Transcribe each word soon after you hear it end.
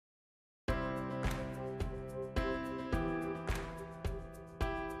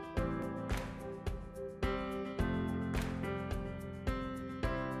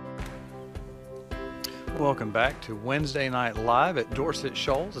Welcome back to Wednesday Night Live at Dorsett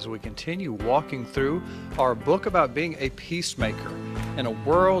Shoals as we continue walking through our book about being a peacemaker. In a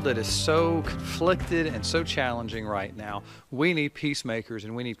world that is so conflicted and so challenging right now, we need peacemakers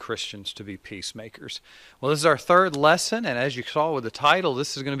and we need Christians to be peacemakers. Well, this is our third lesson, and as you saw with the title,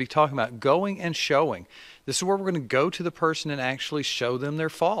 this is going to be talking about going and showing. This is where we're going to go to the person and actually show them their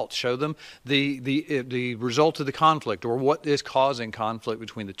fault, show them the result of the conflict or what is causing conflict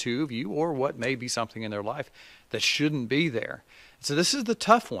between the two of you or what may be something in their life that shouldn't be there. So this is the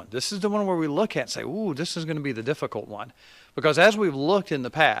tough one. This is the one where we look at and say, ooh, this is going to be the difficult one. Because as we've looked in the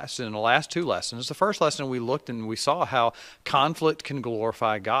past, in the last two lessons, the first lesson we looked and we saw how conflict can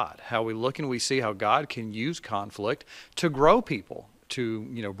glorify God, how we look and we see how God can use conflict to grow people,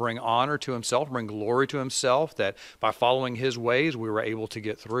 to bring honor to himself, bring glory to himself, that by following his ways we were able to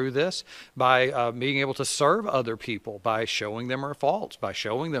get through this, by being able to serve other people, by showing them our faults, by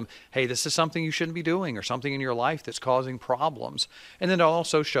showing them, hey, this is something you shouldn't be doing or something in your life that's causing problems. And then it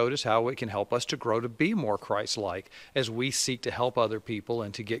also showed us how it can help us to grow to be more Christ-like as we seek to help other people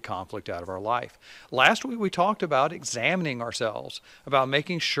and to get conflict out of our life. Last week we talked about examining ourselves, about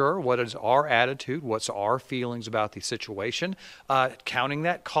making sure what is our attitude, what's our feelings about the situation, counting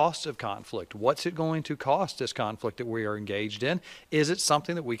that cost of conflict. What's it going to cost, this conflict that we are engaged in? Is it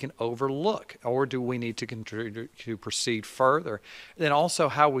something that we can overlook, or do we need to continue to proceed further? Then also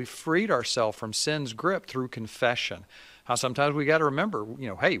how we freed ourselves from sin's grip through confession. How sometimes we got to remember,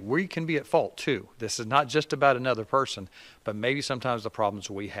 hey, we can be at fault too. This is not just about another person, but maybe sometimes the problems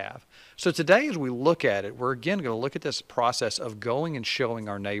we have. So today as we look at it, we're again going to look at this process of going and showing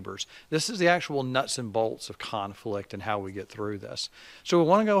our neighbors. This is the actual nuts and bolts of conflict and how we get through this. So we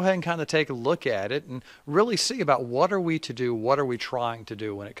want to go ahead and kind of take a look at it and really see about what are we to do, what are we trying to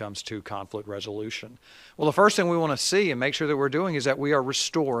do when it comes to conflict resolution. Well, the first thing we want to see and make sure that we're doing is that we are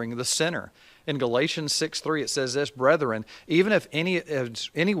restoring the sinner. In Galatians 6:3, it says this, brethren, even if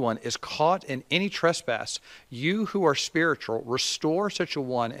anyone is caught in any trespass, you who are spiritual, restore such a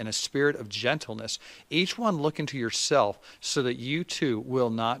one in a spirit of gentleness, each one looking to yourself, so that you too will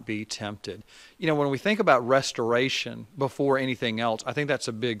not be tempted. When we think about restoration before anything else, I think that's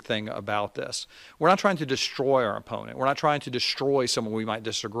a big thing about this. We're not trying to destroy our opponent. We're not trying to destroy someone we might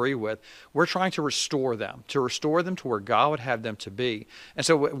disagree with. We're trying to restore them to where God would have them to be. And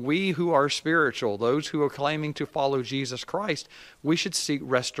so we who are spiritual, those who are claiming to follow Jesus Christ, we should seek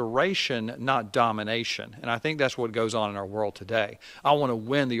restoration, not domination. And I think that's what goes on in our world today. I want to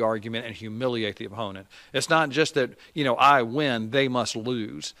win the argument and humiliate the opponent. It's not just that, I win, they must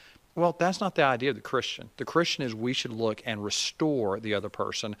lose. Well, that's not the idea of the Christian. The Christian is we should look and restore the other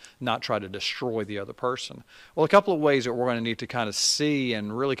person, not try to destroy the other person. Well, a couple of ways that we're going to need to kind of see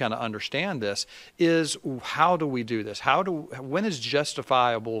and really kind of understand this is how do we do this? When is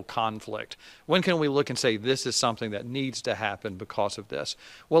justifiable conflict? When can we look and say this is something that needs to happen because of this?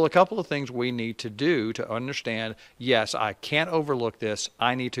 Well, a couple of things we need to do to understand, yes, I can't overlook this.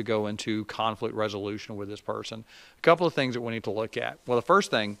 I need to go into conflict resolution with this person. A couple of things that we need to look at. Well, the first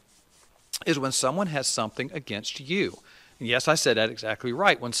thing is when someone has something against you. And yes, I said that exactly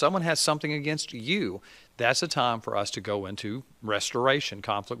right. When someone has something against you, that's a time for us to go into restoration,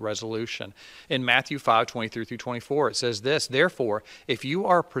 conflict resolution. In Matthew 5:23-24, it says this, therefore, if you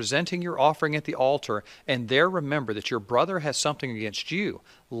are presenting your offering at the altar and there remember that your brother has something against you,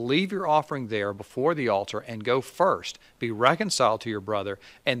 leave your offering there before the altar and go first, be reconciled to your brother,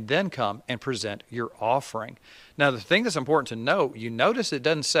 and then come and present your offering. Now, the thing that's important to note, you notice it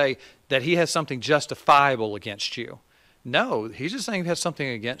doesn't say that he has something justifiable against you. No, he's just saying he has something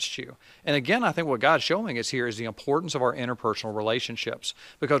against you. And again, I think what God's showing us here is the importance of our interpersonal relationships,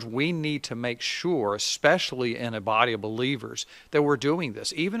 because we need to make sure, especially in a body of believers, that we're doing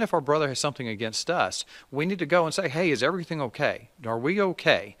this. Even if our brother has something against us, we need to go and say, hey, is everything okay? Are we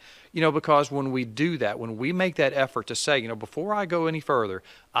okay? Because when we do that, when we make that effort to say, before I go any further,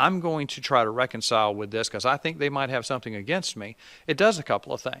 I'm going to try to reconcile with this because I think they might have something against me, it does a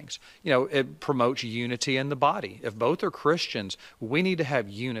couple of things. It promotes unity in the body. If both are Christians, we need to have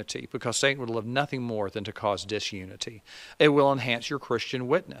unity because Satan would love nothing more than to cause disunity. It will enhance your Christian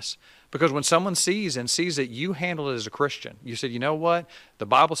witness. Because when someone sees that you handle it as a Christian, you said, you know what, the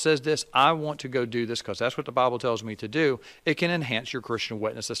Bible says this, I want to go do this because that's what the Bible tells me to do, it can enhance your Christian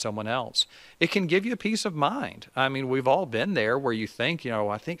witness to someone else. It can give you peace of mind. I mean, we've all been there where you think,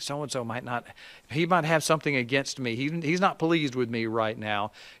 I think so-and-so might have something against me. He's not pleased with me right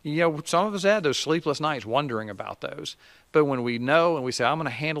now. Some of us had those sleepless nights wondering about those. But when we know and we say, I'm going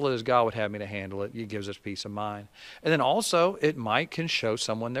to handle it as God would have me to handle it, it gives us peace of mind. And then also, it can show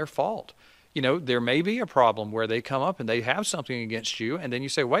someone their fault. There may be a problem where they come up and they have something against you, and then you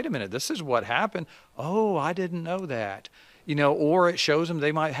say, wait a minute, this is what happened. Oh, I didn't know that. Or it shows them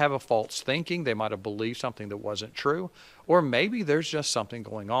they might have a false thinking. They might have believed something that wasn't true. Or maybe there's just something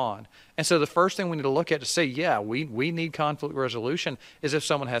going on. And so the first thing we need to look at to say, yeah, we need conflict resolution is if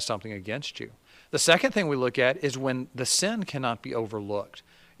someone has something against you. The second thing we look at is when the sin cannot be overlooked.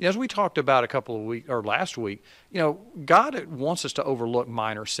 As we talked about a couple of weeks or last week, God wants us to overlook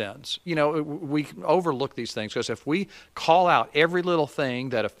minor sins. We overlook these things because if we call out every little thing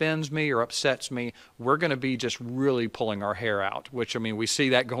that offends me or upsets me, we're going to be just really pulling our hair out, which, we see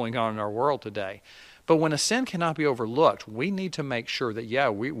that going on in our world today. But when a sin cannot be overlooked, we need to make sure that,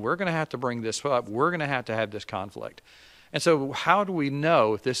 we're going to have to bring this up. We're going to have this conflict. And so how do we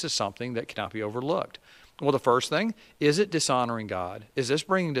know if this is something that cannot be overlooked? Well, the first thing, is it dishonoring God? Is this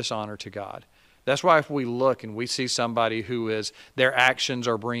bringing dishonor to God? That's why if we look and we see somebody their actions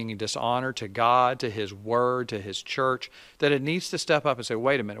are bringing dishonor to God, to His Word, to His church, that it needs to step up and say,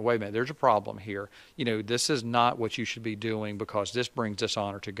 wait a minute, there's a problem here. This is not what you should be doing because this brings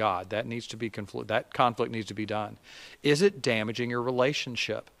dishonor to God. That conflict needs to be done. Is it damaging your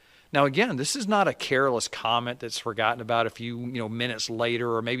relationship? Now, again, this is not a careless comment that's forgotten about a few minutes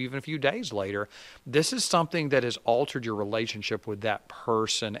later or maybe even a few days later. This is something that has altered your relationship with that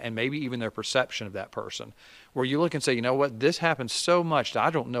person and maybe even their perception of that person, where you look and say, this happens so much that I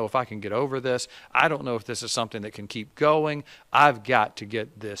don't know if I can get over this. I don't know if this is something that can keep going. I've got to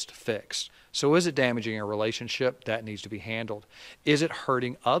get this fixed. So is it damaging a relationship? That needs to be handled. Is it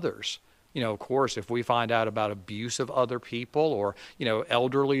hurting others? Of course, if we find out about abuse of other people or,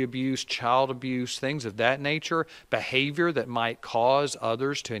 elderly abuse, child abuse, things of that nature, behavior that might cause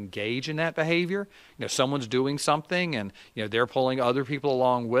others to engage in that behavior, someone's doing something and, they're pulling other people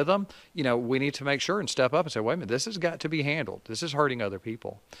along with them, we need to make sure and step up and say, wait a minute, this has got to be handled. This is hurting other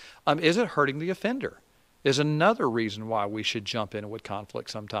people. Is it hurting the offender? Is another reason why we should jump in with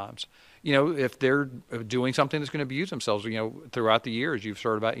conflict sometimes. If they're doing something that's going to abuse themselves, throughout the years, you've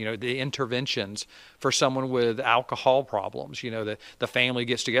heard about, the interventions for someone with alcohol problems, the family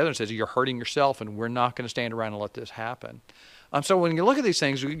gets together and says, you're hurting yourself and we're not going to stand around and let this happen. So when you look at these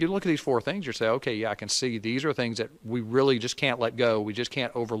things, you look at these four things, you say, okay, yeah, I can see these are things that we really just can't let go. We just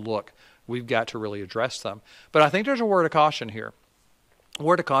can't overlook. We've got to really address them. But I think there's a word of caution here. A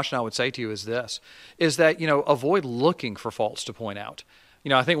word of caution I would say to you is this, is that, avoid looking for faults to point out.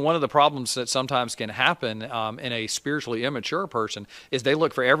 I think one of the problems that sometimes can happen in a spiritually immature person is they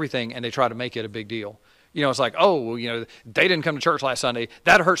look for everything and they try to make it a big deal. It's like, they didn't come to church last Sunday.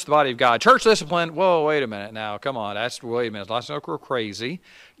 That hurts the body of God. Church discipline. Whoa, wait a minute now. Come on. Wait a minute. Let's not go crazy.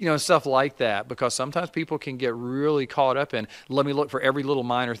 Stuff like that. Because sometimes people can get really caught up in, let me look for every little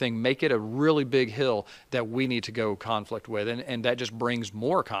minor thing, make it a really big hill that we need to go conflict with. And that just brings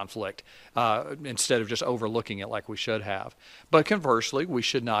more conflict instead of just overlooking it like we should have. But conversely, we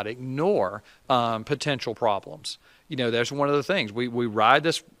should not ignore potential problems. That's one of the things. We ride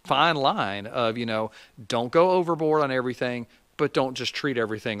this fine line of, don't go overboard on everything, but don't just treat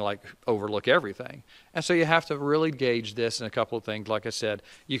everything like overlook everything. And so you have to really gauge this in a couple of things. Like I said,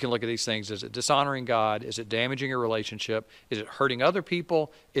 you can look at these things. Is it dishonoring God? Is it damaging your relationship? Is it hurting other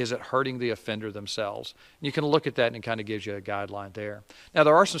people? Is it hurting the offender themselves? And you can look at that and it kind of gives you a guideline there. Now,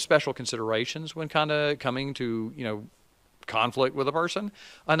 there are some special considerations when kind of coming to, conflict with a person.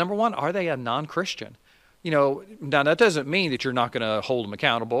 Number one, are they a non-Christian? Now that doesn't mean that you're not going to hold them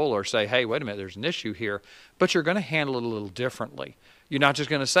accountable or say, hey, wait a minute, there's an issue here, but you're going to handle it a little differently. You're not just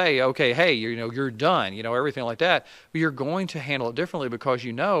going to say, okay, hey, you're done, everything like that. But you're going to handle it differently because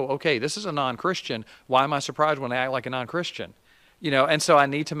okay, this is a non-Christian. Why am I surprised when I act like a non-Christian? And so I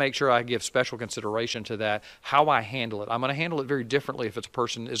need to make sure I give special consideration to that, how I handle it. I'm going to handle it very differently if it's a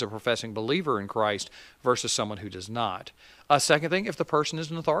person is a professing believer in Christ versus someone who does not. Second thing, if the person is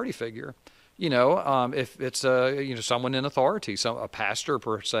an authority figure. If it's someone in authority, a pastor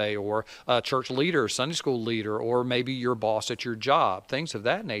per se, or a church leader, Sunday school leader, or maybe your boss at your job, things of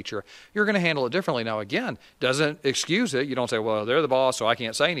that nature, you're going to handle it differently. Now, again, doesn't excuse it. You don't say, well, they're the boss, so I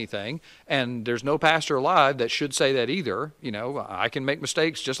can't say anything. And there's no pastor alive that should say that either. I can make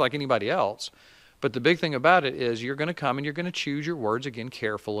mistakes just like anybody else. But the big thing about it is you're going to come and you're going to choose your words again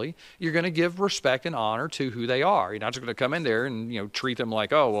carefully. You're going to give respect and honor to who they are. You're not just going to come in there and treat them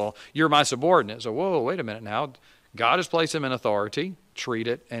like, oh, well, you're my subordinate. So, whoa, wait a minute now. God has placed them in authority. Treat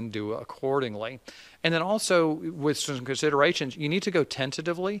it and do it accordingly. And then also with some considerations, you need to go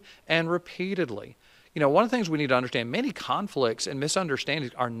tentatively and repeatedly. One of the things we need to understand, many conflicts and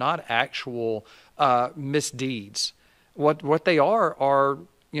misunderstandings are not actual misdeeds. What they are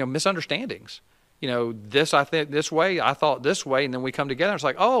misunderstandings. This I think this way, I thought this way, and then we come together and it's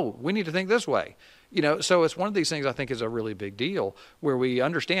like, oh, we need to think this way. So it's one of these things I think is a really big deal where we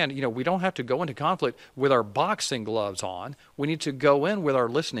understand, we don't have to go into conflict with our boxing gloves on. We need to go in with our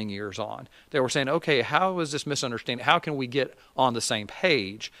listening ears on. That we're saying, okay, how is this misunderstanding? How can we get on the same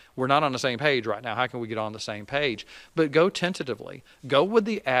page? We're not on the same page right now. How can we get on the same page? But go tentatively. Go with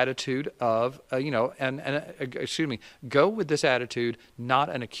the attitude of, go with this attitude, not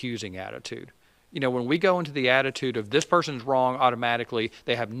an accusing attitude. When we go into the attitude of this person's wrong automatically,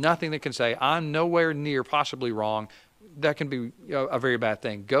 they have nothing that can say, I'm nowhere near possibly wrong, that can be a very bad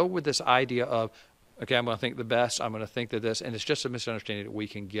thing. Go with this idea of, okay, I'm going to think the best, I'm going to think that this, and it's just a misunderstanding that we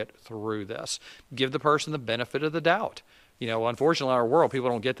can get through this. Give the person the benefit of the doubt. Unfortunately, in our world, people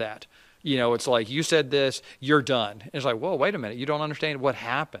don't get that. It's like, you said this, you're done. And it's like, whoa, wait a minute, you don't understand what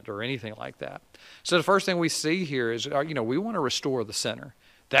happened or anything like that. So the first thing we see here is, we want to restore the sinner.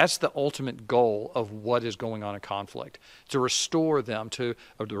 That's the ultimate goal of what is going on in conflict, to restore them, to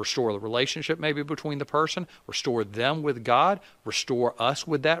restore the relationship maybe between the person, restore them with God, restore us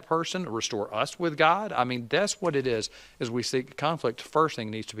with that person, restore us with God. I mean, that's what it is as we seek conflict. First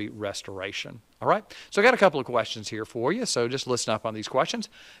thing needs to be restoration. All right? So I got a couple of questions here for you, so just listen up on these questions.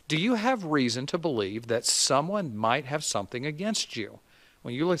 Do you have reason to believe that someone might have something against you?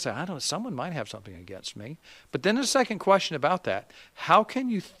 When you look and say, I don't know, someone might have something against me. But then the second question about that, how can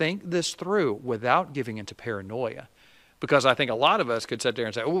you think this through without giving into paranoia? Because I think a lot of us could sit there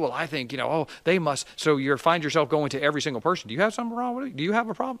and say, oh, well, I think, they must. So you find yourself going to every single person. Do you have something wrong with it? Do you have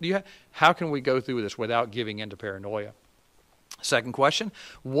a problem? How can we go through this without giving into paranoia? Second question,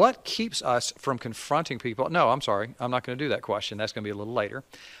 what keeps us from confronting people? No, I'm sorry. I'm not going to do that question. That's going to be a little later.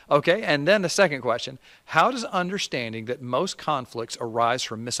 Okay, and then the second question, how does understanding that most conflicts arise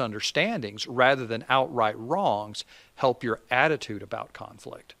from misunderstandings rather than outright wrongs help your attitude about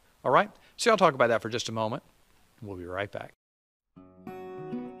conflict? All right, so I'll talk about that for just a moment. We'll be right back.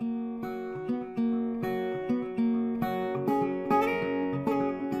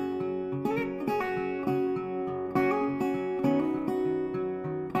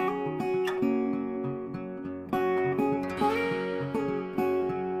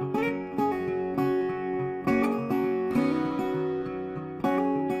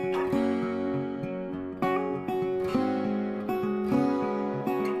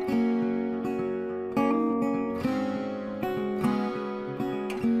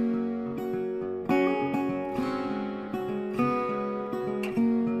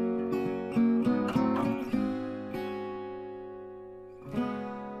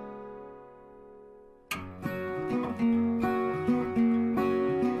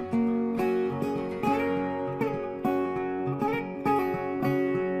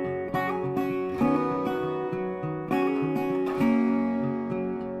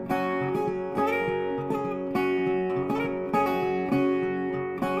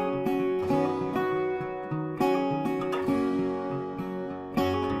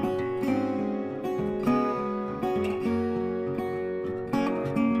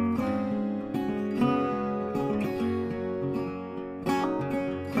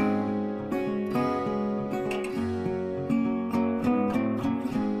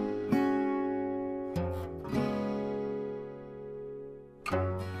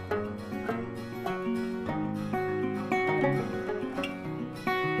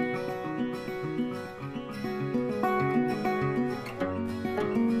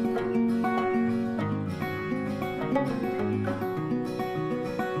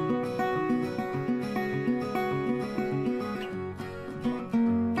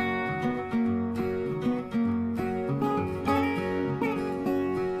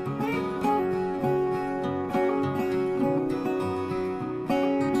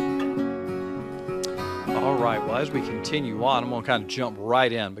 As we continue on, I'm going to kind of jump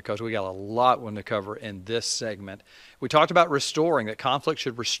right in because we got a lot to cover in this segment. We talked about restoring, that conflict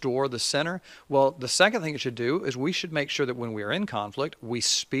should restore the sinner. Well, the second thing it should do is we should make sure that when we are in conflict, we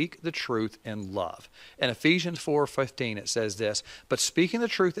speak the truth in love. In Ephesians 4:15, it says this, but speaking the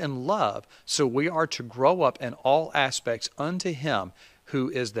truth in love, so we are to grow up in all aspects unto him who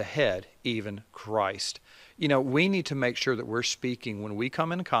is the head, even Christ. We need to make sure that we're speaking when we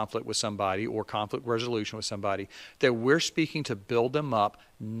come in conflict with somebody or conflict resolution with somebody, that we're speaking to build them up,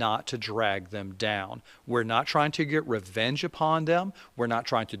 not to drag them down. We're not trying to get revenge upon them. We're not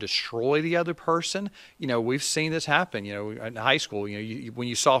trying to destroy the other person. We've seen this happen, in high school, when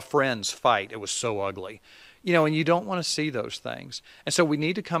you saw friends fight, it was so ugly. And you don't want to see those things. And so we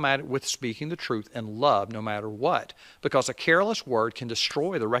need to come at it with speaking the truth in love no matter what, because a careless word can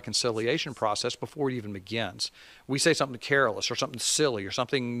destroy the reconciliation process before it even begins. We say something careless or something silly or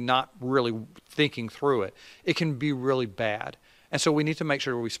something not really thinking through it. It can be really bad. And so we need to make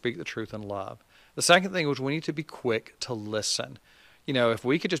sure we speak the truth in love. The second thing is we need to be quick to listen. If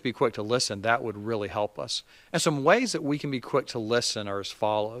we could just be quick to listen, that would really help us. And some ways that we can be quick to listen are as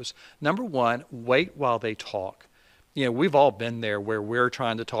follows. Number one, wait while they talk. We've all been there where we're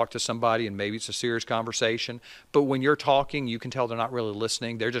trying to talk to somebody and maybe it's a serious conversation, but when you're talking, you can tell they're not really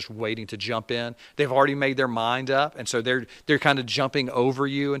listening. They're just waiting to jump in. They've already made their mind up, and so they're kind of jumping over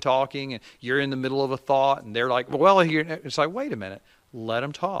you and talking, and you're in the middle of a thought, and they're like, well, it's like, wait a minute, let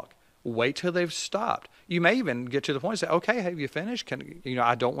them talk. Wait till they've stopped. You may even get to the point and say, okay, have you finished?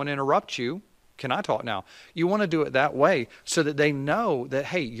 I don't want to interrupt you. Can I talk now? You want to do it that way so that they know that,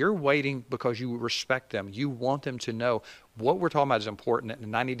 hey, you're waiting because you respect them. You want them to know what we're talking about is important,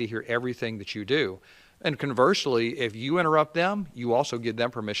 and I need to hear everything that you do. And conversely, if you interrupt them, you also give them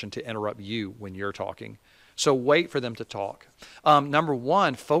permission to interrupt you when you're talking. So wait for them to talk. Number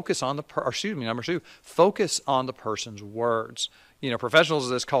two, focus on the person's words.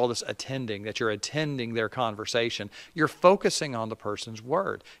 Professionals call this attending, that you're attending their conversation. You're focusing on the person's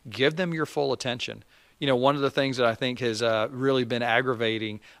word. Give them your full attention. One of the things that I think has really been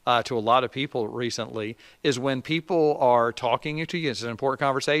aggravating to a lot of people recently is when people are talking to you, it's an important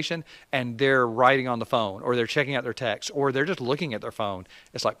conversation, and they're writing on the phone, or they're checking out their text, or they're just looking at their phone.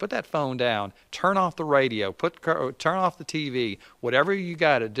 It's like, put that phone down, turn off the radio, turn off the TV, whatever you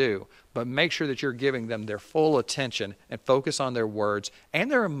got to do, but make sure that you're giving them their full attention and focus on their words and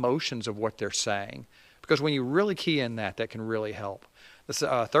their emotions of what they're saying. Because when you really key in that can really help.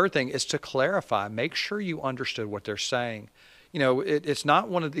 The third thing is to clarify. Make sure you understood what they're saying. It's not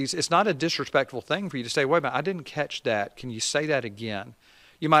one of these, it's not a disrespectful thing for you to say, wait a minute, I didn't catch that. Can you say that again?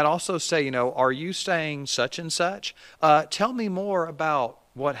 You might also say, are you saying such and such? Tell me more about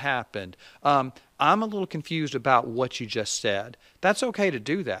what happened. I'm a little confused about what you just said. That's okay to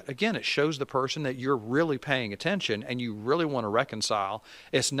do that. Again, it shows the person that you're really paying attention and you really want to reconcile.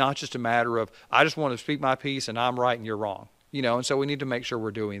 It's not just a matter of, I just want to speak my piece and I'm right and you're wrong. And so we need to make sure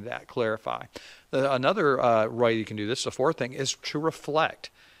we're doing that, clarify. Another way you can do this, the fourth thing, is to reflect.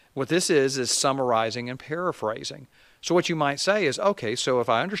 What this is summarizing and paraphrasing. So what you might say is, okay, so if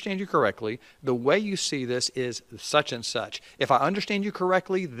I understand you correctly, the way you see this is such and such. If I understand you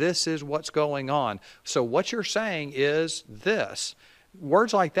correctly, this is what's going on. So what you're saying is this.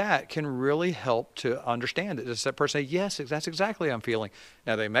 Words like that can really help to understand it. Does that person say, yes, that's exactly what I'm feeling?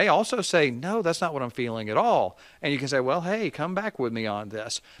 Now, they may also say, no, that's not what I'm feeling at all. And you can say, well, hey, come back with me on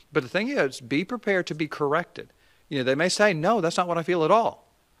this. But the thing is, be prepared to be corrected. They may say, no, that's not what I feel at all.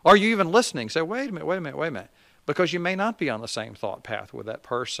 Are you even listening? Say, wait a minute. Because you may not be on the same thought path with that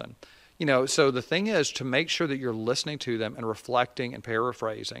person. So the thing is to make sure that you're listening to them and reflecting and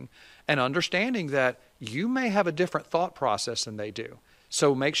paraphrasing and understanding that you may have a different thought process than they do.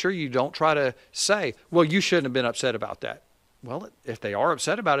 So make sure you don't try to say, well, you shouldn't have been upset about that. Well, if they are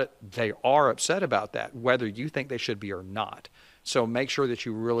upset about it, they are upset about that, whether you think they should be or not. So make sure that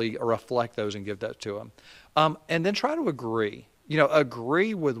you really reflect those and give that to them. And then try to agree.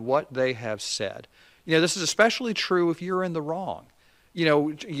 Agree with what they have said. This is especially true if you're in the wrong.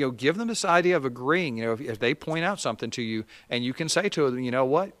 Give them this idea of agreeing. If they point out something to you and you can say to them, you know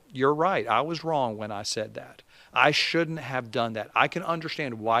what, you're right. I was wrong when I said that. I shouldn't have done that. I can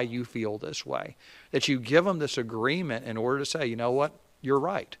understand why you feel this way. That you give them this agreement in order to say, you know what, you're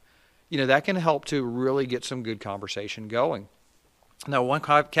right. That can help to really get some good conversation going. Now, one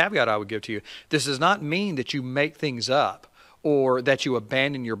caveat I would give to you, this does not mean that you make things up or that you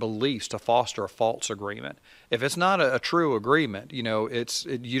abandon your beliefs to foster a false agreement. If it's not a true agreement, you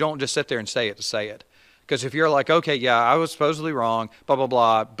don't just sit there and say it to say it. Because if you're like, okay, yeah, I was supposedly wrong, blah, blah,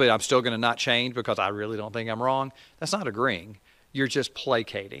 blah, but I'm still going to not change because I really don't think I'm wrong, that's not agreeing. You're just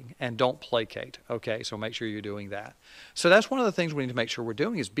placating, and don't placate, okay? So make sure you're doing that. So that's one of the things we need to make sure we're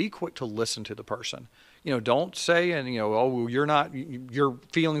doing is be quick to listen to the person. Don't say, oh, well, your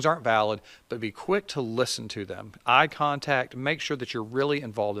feelings aren't valid, but be quick to listen to them. Eye contact, make sure that you're really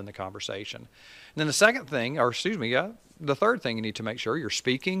involved in the conversation. And then the third thing you need to make sure you're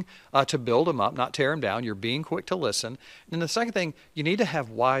speaking to build them up, not tear them down. You're being quick to listen. And the second thing, you need to have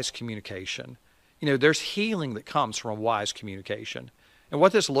wise communication. There's healing that comes from wise communication. And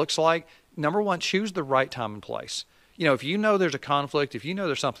what this looks like, number one, choose the right time and place. If you know there's a conflict, if you know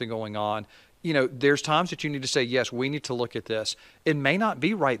there's something going on, there's times that you need to say, yes, we need to look at this. It may not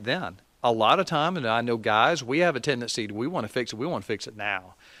be right then. A lot of time, and I know guys, we have a tendency to, we want to fix it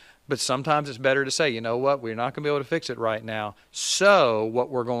now. But sometimes it's better to say, you know what, we're not going to be able to fix it right now. So what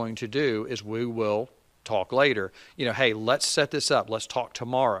we're going to do is we will talk later. Hey, let's set this up. Let's talk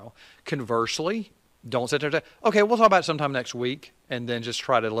tomorrow. Conversely, don't sit there and say, okay, we'll talk about it sometime next week, and then just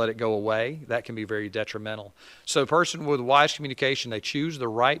try to let it go away. That can be very detrimental. So a person with wise communication, they choose the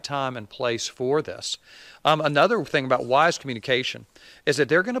right time and place for this. Another thing about wise communication is that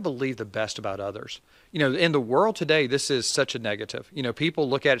they're going to believe the best about others. In the world today, this is such a negative. People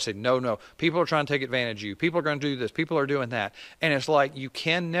look at it and say, no, people are trying to take advantage of you. People are going to do this. People are doing that. And it's like you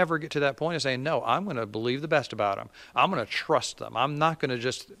can never get to that point of saying, no, I'm going to believe the best about them. I'm going to trust them. I'm not going to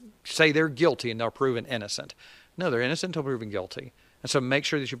just say they're guilty and they're proven innocent. No, they're innocent until proven guilty. And so make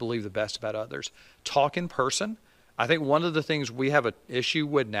sure that you believe the best about others. Talk in person. I think one of the things we have an issue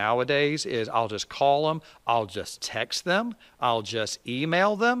with nowadays is I'll just call them, I'll just text them, I'll just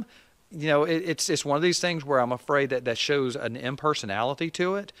email them. It's one of these things where I'm afraid that shows an impersonality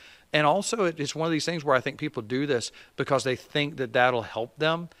to it. And also it's one of these things where I think people do this because they think that that'll help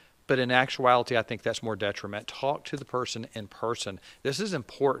them. But in actuality, I think that's more detriment. Talk to the person in person. This is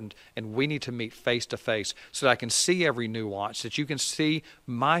important, and we need to meet face to face so that I can see every nuance, that you can see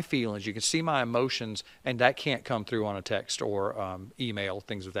my feelings, you can see my emotions, and that can't come through on a text or email,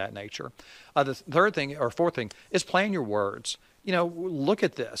 things of that nature. The third thing or fourth thing is plan your words. Look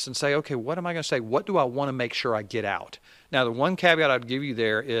at this and say, okay, what am I going to say? What do I want to make sure I get out? Now, the one caveat I'd give you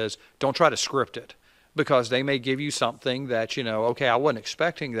there is don't try to script it. Because they may give you something that, okay, I wasn't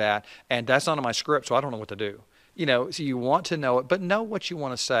expecting that, and that's not in my script, so I don't know what to do. So you want to know it, but know what you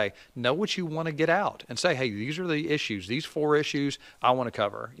want to say. Know what you want to get out and say, hey, these are the issues, these 4 issues I want to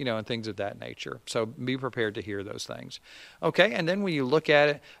cover, and things of that nature. So be prepared to hear those things. Okay, and then when you look at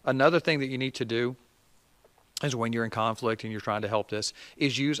it, another thing that you need to do is when you're in conflict and you're trying to help this,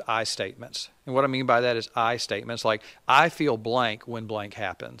 is use I statements. And what I mean by that is I statements like, I feel blank when blank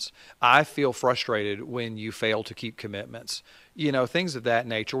happens. I feel frustrated when you fail to keep commitments. Things of that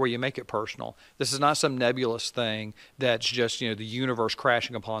nature where you make it personal. This is not some nebulous thing that's just, the universe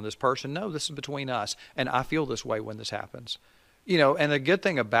crashing upon this person. No, this is between us. And I feel this way when this happens. And the good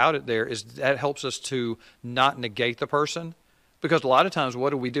thing about it there is that helps us to not negate the person. Because a lot of times, what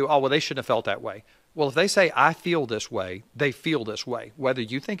do we do? Oh, well, they shouldn't have felt that way. Well, if they say, I feel this way, they feel this way, whether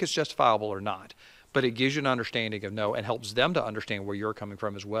you think it's justifiable or not. But it gives you an understanding of no and helps them to understand where you're coming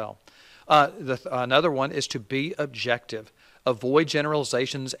from as well. Another one is to be objective. Avoid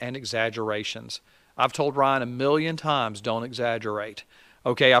generalizations and exaggerations. I've told Ryan 1,000,000 times, don't exaggerate.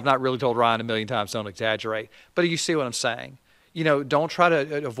 Okay, I've not really told Ryan 1,000,000 times, don't exaggerate. But you see what I'm saying. Don't try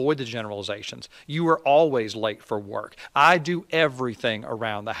to avoid the generalizations. You are always late for work. I do everything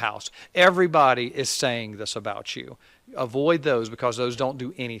around the house. Everybody is saying this about you. Avoid those because those don't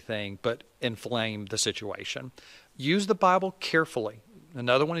do anything but inflame the situation. Use the Bible carefully.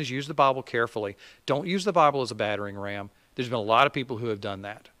 Another one is use the Bible carefully. Don't use the Bible as a battering ram. There's been a lot of people who have done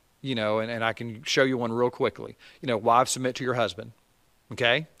that. And I can show you one real quickly. Wives, submit to your husband.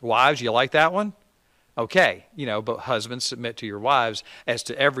 Okay? Wives, you like that one? Okay, but husbands, submit to your wives as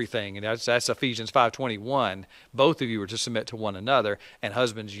to everything. And that's Ephesians 5:21. Both of you are to submit to one another. And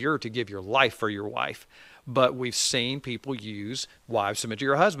husbands, you're to give your life for your wife. But we've seen people use wives, submit to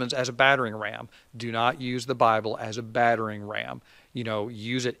your husbands as a battering ram. Do not use the Bible as a battering ram.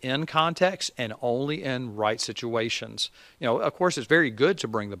 Use it in context and only in right situations. Of course, it's very good to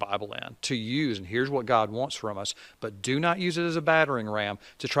bring the Bible in, to use, and here's what God wants from us. But do not use it as a battering ram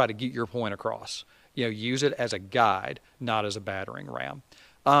to try to get your point across. Use it as a guide, not as a battering ram.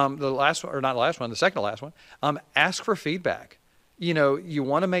 The second to last one, ask for feedback. You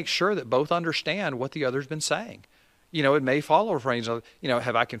want to make sure that both understand what the other's been saying. It may follow a phrase of,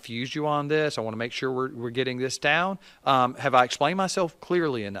 have I confused you on this? I want to make sure we're getting this down. Have I explained myself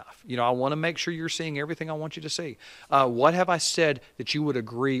clearly enough? I want to make sure you're seeing everything I want you to see. What have I said that you would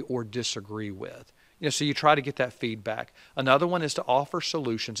agree or disagree with? So you try to get that feedback. Another one is to offer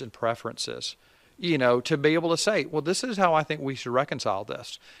solutions and preferences. To be able to say, well, this is how I think we should reconcile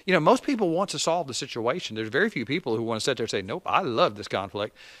this. Most people want to solve the situation. There's very few people who want to sit there and say, nope, I love this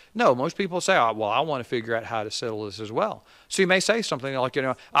conflict. No, most people say, oh, well, I want to figure out how to settle this as well. So you may say something like,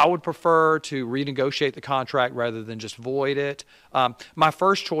 I would prefer to renegotiate the contract rather than just void it. My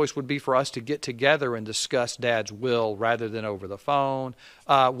first choice would be for us to get together and discuss Dad's will rather than over the phone.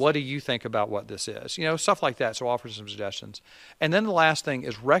 What do you think about what this is? Stuff like that. So offer some suggestions. And then the last thing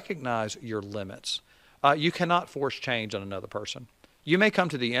is recognize your limits. You cannot force change on another person. You may come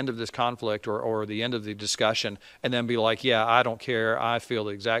to the end of this conflict or the end of the discussion and then be like, yeah, I don't care. I feel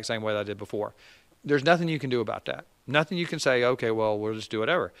the exact same way that I did before. There's nothing you can do about that. Nothing you can say, okay, well, we'll just do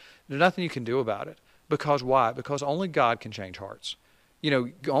whatever. There's nothing you can do about it. Because why? Because only God can change hearts.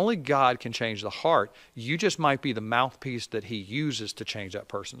 Only God can change the heart. You just might be the mouthpiece that he uses to change that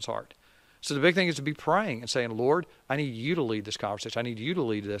person's heart. So the big thing is to be praying and saying, Lord, I need you to lead this conversation. I need you to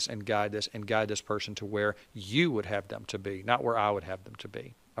lead this and guide this person to where you would have them to be, not where I would have them to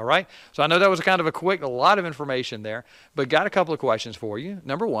be. All right? So I know that was kind of a lot of information there, but got a couple of questions for you.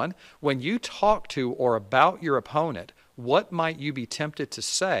 Number one, when you talk to or about your opponent, what might you be tempted to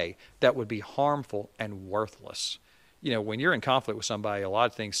say that would be harmful and worthless? When you're in conflict with somebody, a lot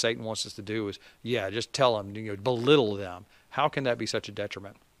of things Satan wants us to do is, just tell them, belittle them. How can that be such a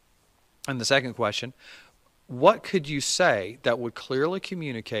detriment? And the second question, what could you say that would clearly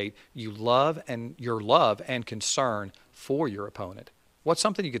communicate your love and concern for your opponent? What's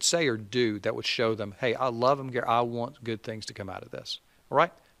something you could say or do that would show them, hey, I love them, I want good things to come out of this? All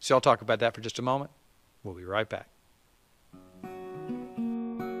right? So I'll talk about that for just a moment. We'll be right back.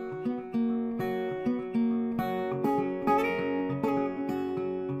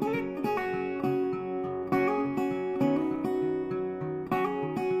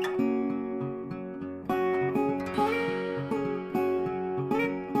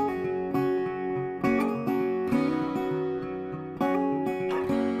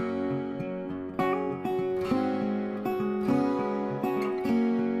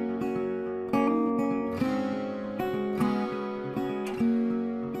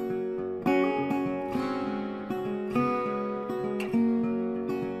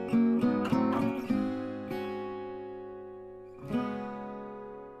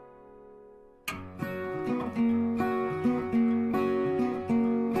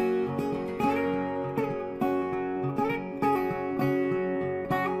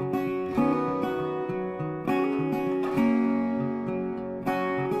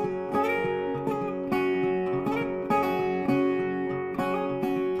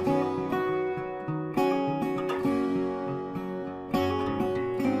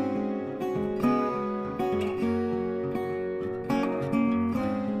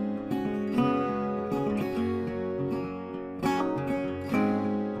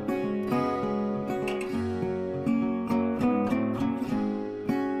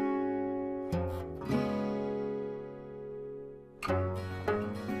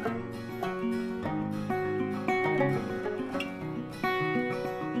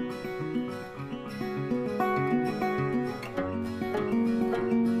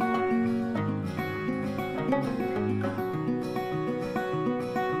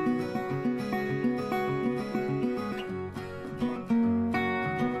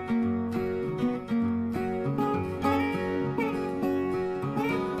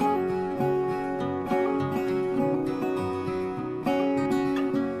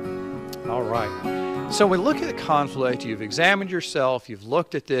 So we look at conflict, you've examined yourself, you've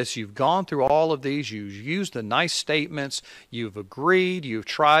looked at this, you've gone through all of these, you've used the nice statements, you've agreed, you've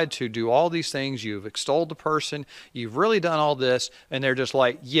tried to do all these things, you've extolled the person, you've really done all this, and they're just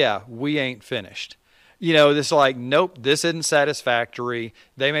like, yeah, we ain't finished. This like, nope, this isn't satisfactory.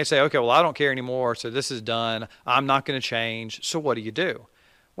 They may say, okay, well, I don't care anymore, so this is done. I'm not going to change. So what do?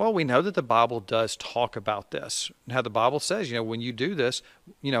 Well, we know that the Bible does talk about this. How the Bible says, when you do this,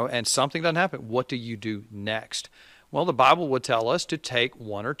 and something doesn't happen, what do you do next? Well, the Bible would tell us to take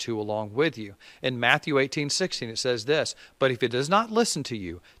one or two along with you. In Matthew 18:16, it says this, but if it does not listen to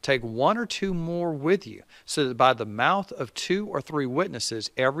you, take one or two more with you, so that by the mouth of 2 or 3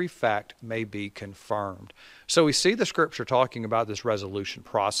 witnesses, every fact may be confirmed. So we see the scripture talking about this resolution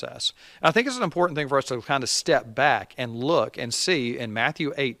process. And I think it's an important thing for us to kind of step back and look and see in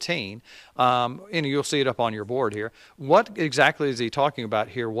Matthew 18, and you'll see it up on your board here, what exactly is he talking about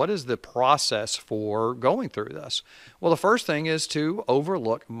here? What is the process for going through this? Well, the first thing is to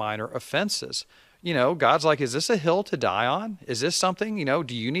overlook minor offenses. God's like, is this a hill to die on? Is this something,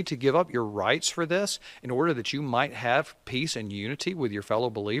 do you need to give up your rights for this in order that you might have peace and unity with your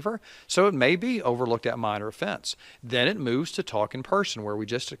fellow believer? So it may be overlooked at minor offense. Then it moves to talk in person, where we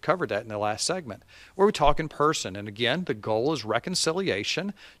just covered that in the last segment, where we talk in person. And again, the goal is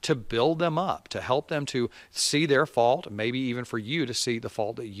reconciliation, to build them up, to help them to see their fault, maybe even for you to see the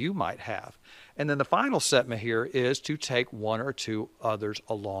fault that you might have. And then the final segment here is to take one or two others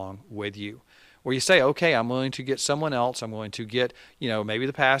along with you, where you say, okay, I'm willing to get someone else. I'm willing to get, maybe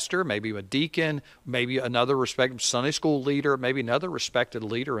the pastor, maybe a deacon, maybe another respected Sunday school leader, maybe another respected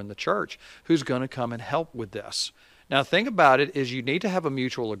leader in the church who's going to come and help with this. Now, the thing about it is you need to have a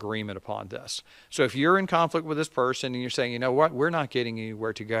mutual agreement upon this. So if you're in conflict with this person and you're saying, you know what, we're not getting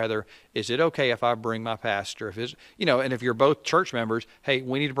anywhere together, is it okay if I bring my pastor? If it's, and if you're both church members, hey,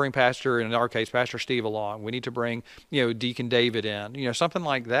 we need to bring pastor, and in our case, Pastor Steve along. We need to bring, Deacon David in, something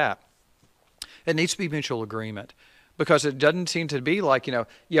like that. It needs to be mutual agreement. because it doesn't seem to be like, yeah,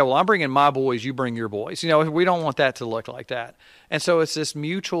 well, I'm bringing my boys, you bring your boys. We don't want that to look like that. And so it's this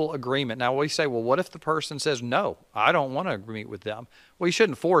mutual agreement. Now we say, well, what if the person says, no, I don't want to meet with them? Well, you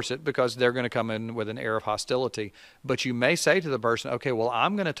shouldn't force it, because they're going to come in with an air of hostility. But you may say to the person, okay, well,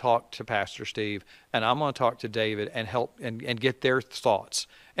 I'm going to talk to Pastor Steve, and I'm going to talk to David and help and get their thoughts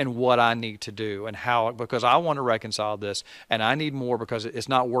and what I need to do and how, because I want to reconcile this, and I need more, because it's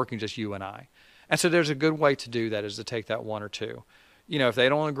not working just you and I. And so there's a good way to do that, is to take that one or two. If they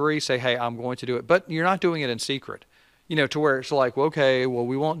don't agree, say, hey, I'm going to do it. But you're not doing it in secret, to where it's like, well, okay, well,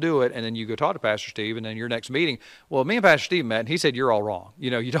 we won't do it. And then you go talk to Pastor Steve, and then your next meeting, well, me and Pastor Steve met, and he said, you're all wrong.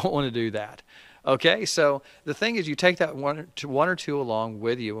 You don't want to do that. Okay, so the thing is, you take that one or two along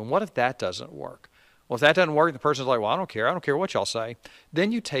with you. And what if that doesn't work? Well, if that doesn't work, the person's like, well, I don't care what y'all say.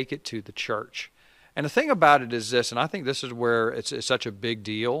 Then you take it to the church. And the thing about it is this, and I think this is where it's such a big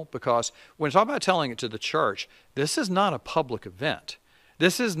deal, because when it's all about telling it to the church, this is not a public event.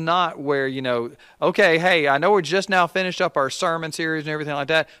 This is not where, okay, hey, I know we're just now finished up our sermon series and everything like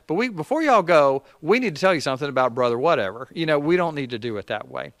that, but before y'all go, we need to tell you something about brother whatever. We don't need to do it that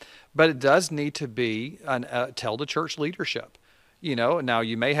way. But it does need to be, tell the church leadership. Now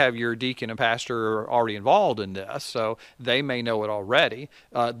you may have your deacon and pastor already involved in this, so they may know it already.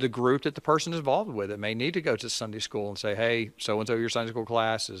 The group that the person is involved with, it may need to go to Sunday school and say, hey, so-and-so your Sunday school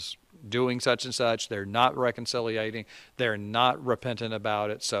class is doing such and such. They're not reconciliating. They're not repentant about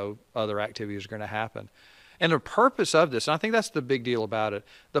it, so other activities are going to happen. And the purpose of this, and I think that's the big deal about it,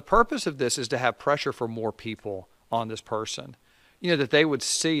 the purpose of this is to have pressure for more people on this person. That they would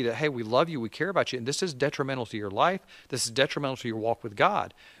see that, hey, we love you, we care about you, and this is detrimental to your life. This is detrimental to your walk with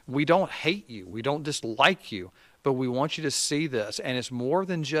God. We don't hate you. We don't dislike you, but we want you to see this. And it's more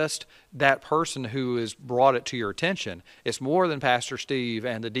than just that person who has brought it to your attention. It's more than Pastor Steve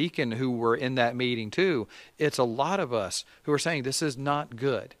and the deacon who were in that meeting too. It's a lot of us who are saying this is not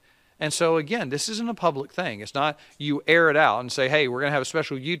good. And so again, this isn't a public thing. It's not you air it out and say, hey, we're going to have a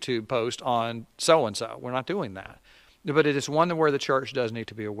special YouTube post on so-and-so. We're not doing that. But it is one where the church does need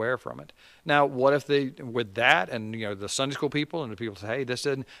to be aware from it. Now, what if with that, and the Sunday school people and the people say,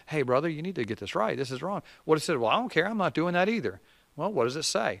 hey, brother, you need to get this right. This is wrong. What if it said, well, I don't care. I'm not doing that either. Well, what does it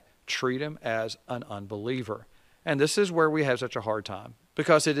say? Treat him as an unbeliever. And this is where we have such a hard time,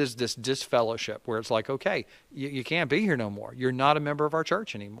 because it is this disfellowship where it's like, okay, you can't be here no more. You're not a member of our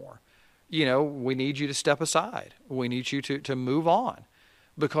church anymore. We need you to step aside. We need you to move on.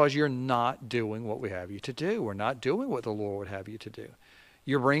 Because you're not doing what we have you to do. We're not doing what the Lord would have you to do.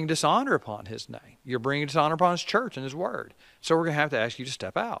 You're bringing dishonor upon his name. You're bringing dishonor upon his church and his word. So we're going to have to ask you to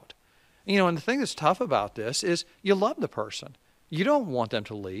step out. And the thing that's tough about this is you love the person. You don't want them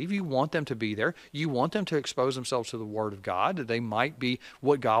to leave. You want them to be there. You want them to expose themselves to the word of God, that they might be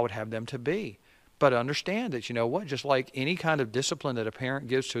what God would have them to be. But understand that, just like any kind of discipline that a parent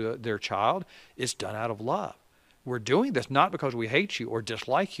gives to their child, is done out of love. We're doing this not because we hate you or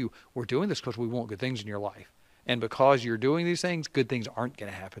dislike you. We're doing this because we want good things in your life. And because you're doing these things, good things aren't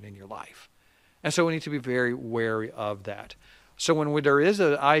going to happen in your life. And so we need to be very wary of that. So when there is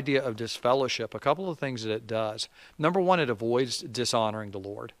an idea of disfellowship, a couple of things that it does. Number one, it avoids dishonoring the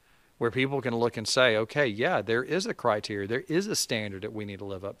Lord, where people can look and say, okay, yeah, there is a criteria. There is a standard that we need to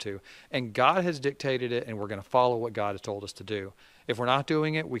live up to. And God has dictated it, and we're going to follow what God has told us to do. If we're not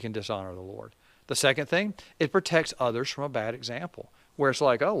doing it, we can dishonor the Lord. The second thing, it protects others from a bad example, where it's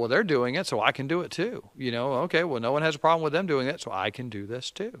like, oh, well, they're doing it, so I can do it too. Okay, well, no one has a problem with them doing it, so I can do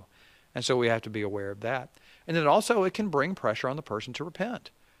this too. And so we have to be aware of that. And then also it can bring pressure on the person to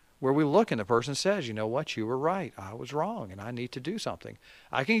repent, where we look and the person says, you know what, you were right, I was wrong, and I need to do something.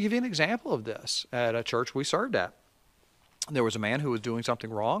 I can give you an example of this at a church we served at. There was a man who was doing something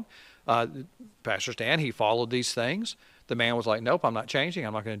wrong. Pastor Stan, he followed these things. The man was like, nope, I'm not changing.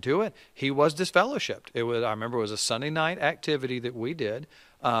 I'm not going to do it. He was disfellowshipped. I remember it was a Sunday night activity that we did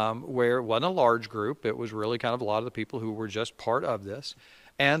where it wasn't a large group. It was really kind of a lot of the people who were just part of this.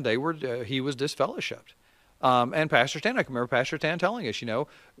 And he was disfellowshipped. And Pastor Stan, I can remember Pastor Stan telling us,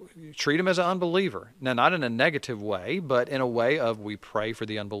 treat him as an unbeliever. Now, not in a negative way, but in a way of we pray for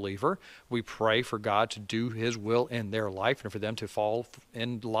the unbeliever. We pray for God to do his will in their life and for them to fall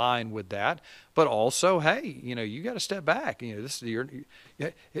in line with that. But also, hey, you got to step back. Hesitate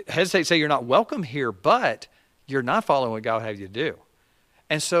to say you're not welcome here, but you're not following what God would have you do.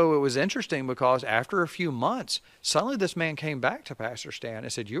 And so it was interesting because after a few months, suddenly this man came back to Pastor Stan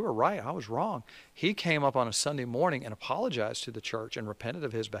and said, you were right, I was wrong. He came up on a Sunday morning and apologized to the church and repented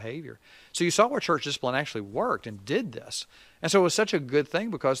of his behavior. So you saw where church discipline actually worked and did this. And so it was such a good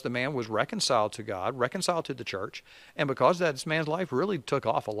thing because the man was reconciled to God, reconciled to the church, and because of that, this man's life really took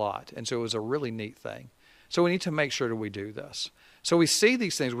off a lot. And so it was a really neat thing. So we need to make sure that we do this. So we see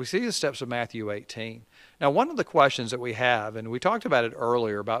these things. We see the steps of Matthew 18. Now, one of the questions that we have, and we talked about it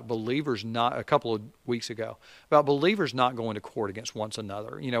earlier about believers not, a couple of weeks ago, about believers not going to court against one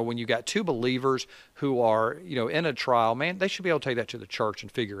another. You know, when you got two believers who are, you know, in a trial, man, they should be able to take that to the church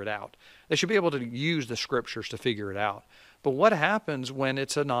and figure it out. They should be able to use the scriptures to figure it out. But what happens when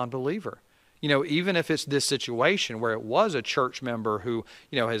it's a non-believer? You know, even if it's this situation where it was a church member who,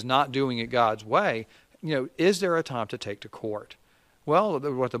 you know, is not doing it God's way, you know, is there a time to take to court? Well,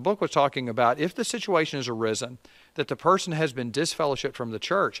 what the book was talking about, if the situation has arisen that the person has been disfellowshipped from the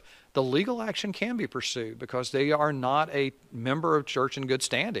church, the legal action can be pursued because they are not a member of church in good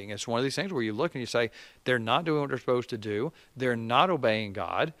standing. It's one of these things where you look and you say, they're not doing what they're supposed to do. They're not obeying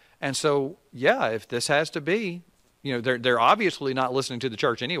God. And so, yeah, if this has to be, you know, they're obviously not listening to the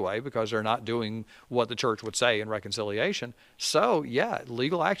church anyway because they're not doing what the church would say in reconciliation. So, yeah,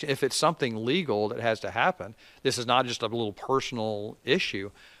 legal action. If it's something legal that has to happen, this is not just a little personal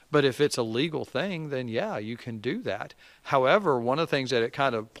issue, but if it's a legal thing, then yeah, you can do that. However, one of the things that it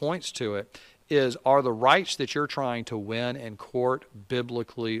kind of points to it is, are the rights that you're trying to win in court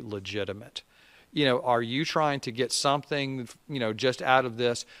biblically legitimate? You know, are you trying to get something, you know, just out of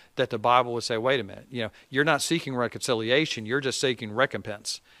this that the Bible would say, wait a minute, you know, you're not seeking reconciliation, you're just seeking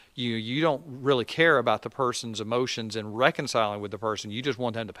recompense. You don't really care about the person's emotions and reconciling with the person, you just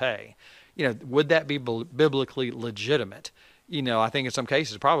want them to pay. You know, would that be biblically legitimate? You know, I think in some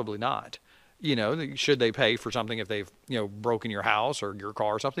cases, probably not. You know, should they pay for something if they've, you know, broken your house or your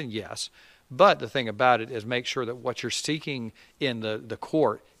car or something? Yes. But the thing about it is make sure that what you're seeking in the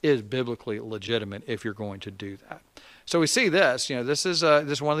court is biblically legitimate if you're going to do that. So we see this, you know, this is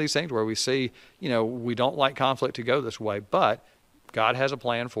one of these things where we see, you know, we don't like conflict to go this way, but God has a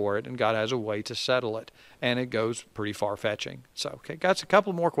plan for it and God has a way to settle it. And it goes pretty far-fetching. So, okay, got a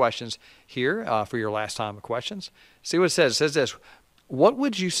couple more questions here for your last time of questions. See what it says. It says this: what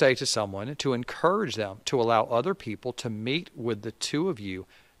would you say to someone to encourage them to allow other people to meet with the two of you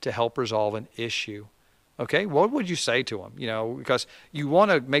to help resolve an issue? Okay, what would you say to them? You know, because you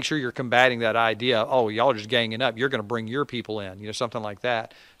want to make sure you're combating that idea, oh, y'all are just ganging up, you're going to bring your people in, you know, something like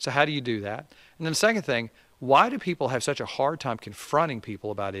that. So how do you do that? And then the second thing, why do people have such a hard time confronting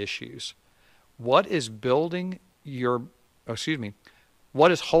people about issues? What is holding you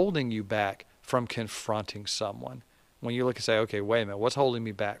back from confronting someone? When you look and say, okay, wait a minute, what's holding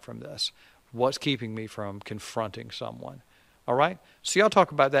me back from this? What's keeping me from confronting someone? All right, so y'all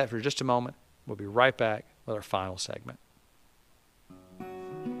talk about that for just a moment. We'll be right back with our final segment.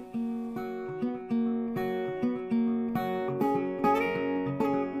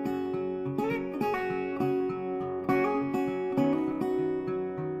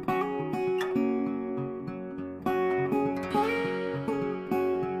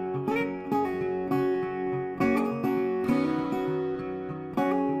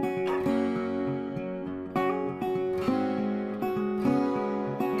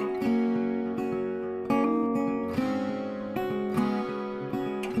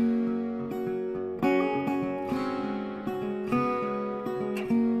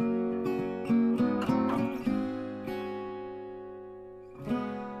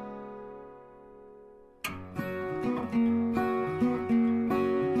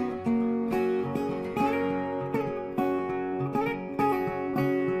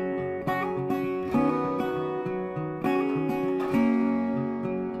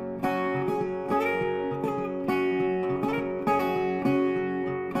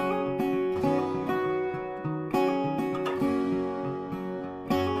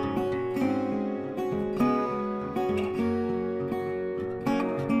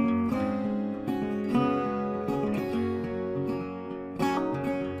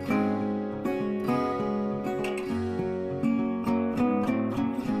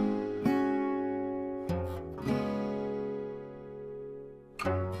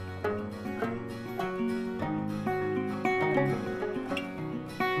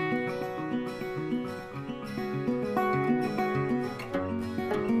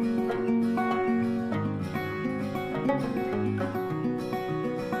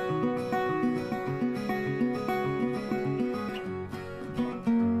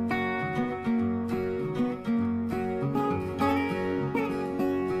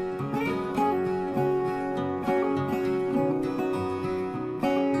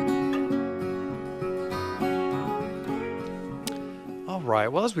 Right.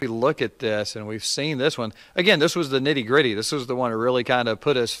 Well, as we look at this, and we've seen this one, again, this was the nitty gritty. This was the one that really kind of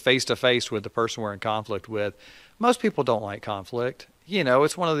put us face to face with the person we're in conflict with. Most people don't like conflict.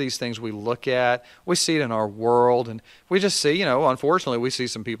 It's one of these things we look at, we see it in our world, and we just see, unfortunately, we see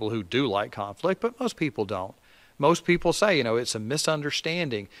some people who do like conflict, but most people don't. Most people say, it's a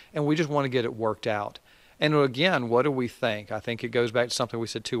misunderstanding, and we just want to get it worked out. And again, what do we think? I think it goes back to something we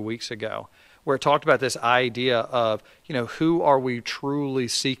said 2 weeks ago, where it talked about this idea of, who are we truly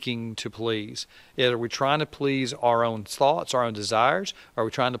seeking to please? Are we trying to please our own thoughts, our own desires? Are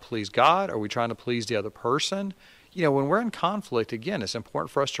we trying to please God? Are we trying to please the other person? When we're in conflict, again, it's important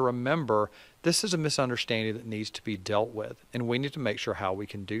for us to remember this is a misunderstanding that needs to be dealt with, and we need to make sure how we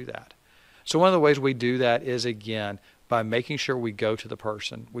can do that. So one of the ways we do that is, again, by making sure we go to the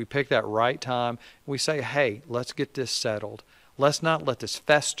person. We pick that right time. We say, hey, let's get this settled. Let's not let this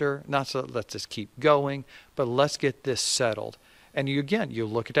fester, not to let this keep going, but let's get this settled. And you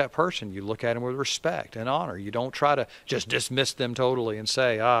look at that person. You look at them with respect and honor. You don't try to just dismiss them totally and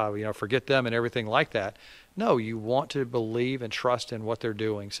say, forget them and everything like that. No, you want to believe and trust in what they're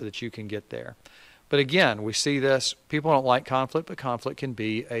doing so that you can get there. But again, we see this. People don't like conflict, but conflict can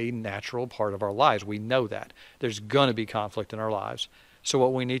be a natural part of our lives. We know that. There's going to be conflict in our lives. So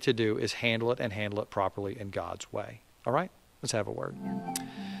what we need to do is handle it and handle it properly in God's way. All right? Let's have a word.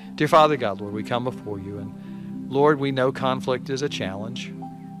 Dear Father God, Lord, we come before you, and Lord, we know conflict is a challenge.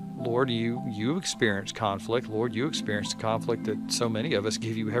 Lord, you experience conflict. Lord, you experience the conflict that so many of us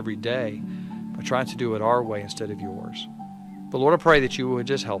give you every day by trying to do it our way instead of yours. But Lord, I pray that you would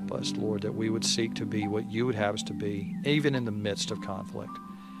just help us, Lord, that we would seek to be what you would have us to be, even in the midst of conflict.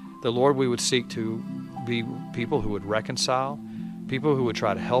 That, Lord, we would seek to be people who would reconcile, people who would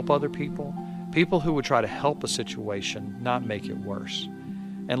try to help other people, people who would try to help a situation, not make it worse.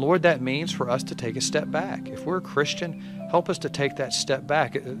 And Lord, that means for us to take a step back. If we're a Christian, help us to take that step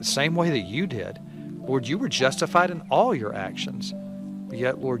back the same way that you did. Lord, you were justified in all your actions. But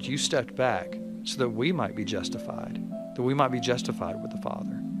yet, Lord, you stepped back so that we might be justified, that we might be justified with the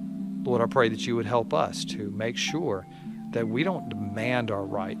Father. Lord, I pray that you would help us to make sure that we don't demand our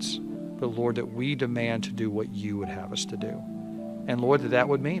rights, but Lord, that we demand to do what you would have us to do. And Lord, that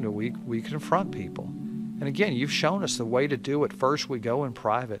would mean that we confront people. And again, you've shown us the way to do it. First we go in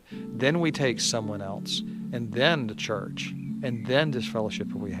private, then we take someone else, and then the church, and then this fellowship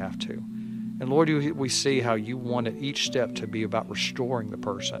if we have to. And Lord, we see how you wanted each step to be about restoring the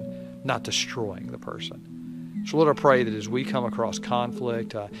person, not destroying the person. So Lord, I pray that as we come across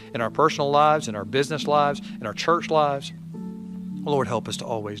conflict in our personal lives, in our business lives, in our church lives, Lord, help us to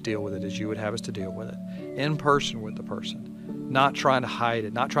always deal with it as you would have us to deal with it, in person with the person, not trying to hide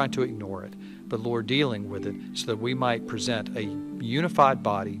it, not trying to ignore it, but Lord, dealing with it so that we might present a unified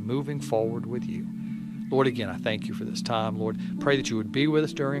body moving forward with you. Lord, again, I thank you for this time. Lord, pray that you would be with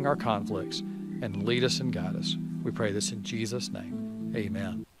us during our conflicts and lead us and guide us. We pray this in Jesus' name.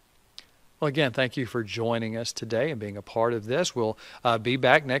 Amen. Well, again, thank you for joining us today and being a part of this. We'll be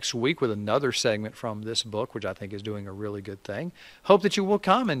back next week with another segment from this book, which I think is doing a really good thing. Hope that you will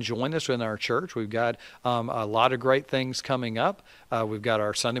come and join us in our church. We've got a lot of great things coming up. We've got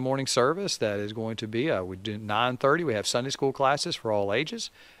our Sunday morning service that is going to be, we do 9:30. We have Sunday school classes for all ages.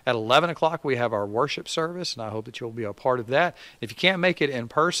 At 11 o'clock, we have our worship service, and I hope that you'll be a part of that. If you can't make it in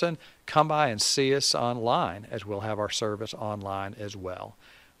person, come by and see us online, as we'll have our service online as well.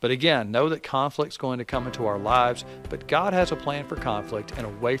 But again, know that conflict's going to come into our lives, but God has a plan for conflict and a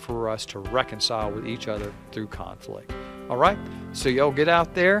way for us to reconcile with each other through conflict. All right? So y'all get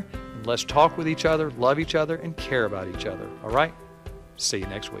out there and let's talk with each other, love each other, and care about each other. All right? See you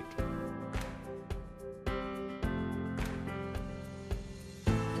next week.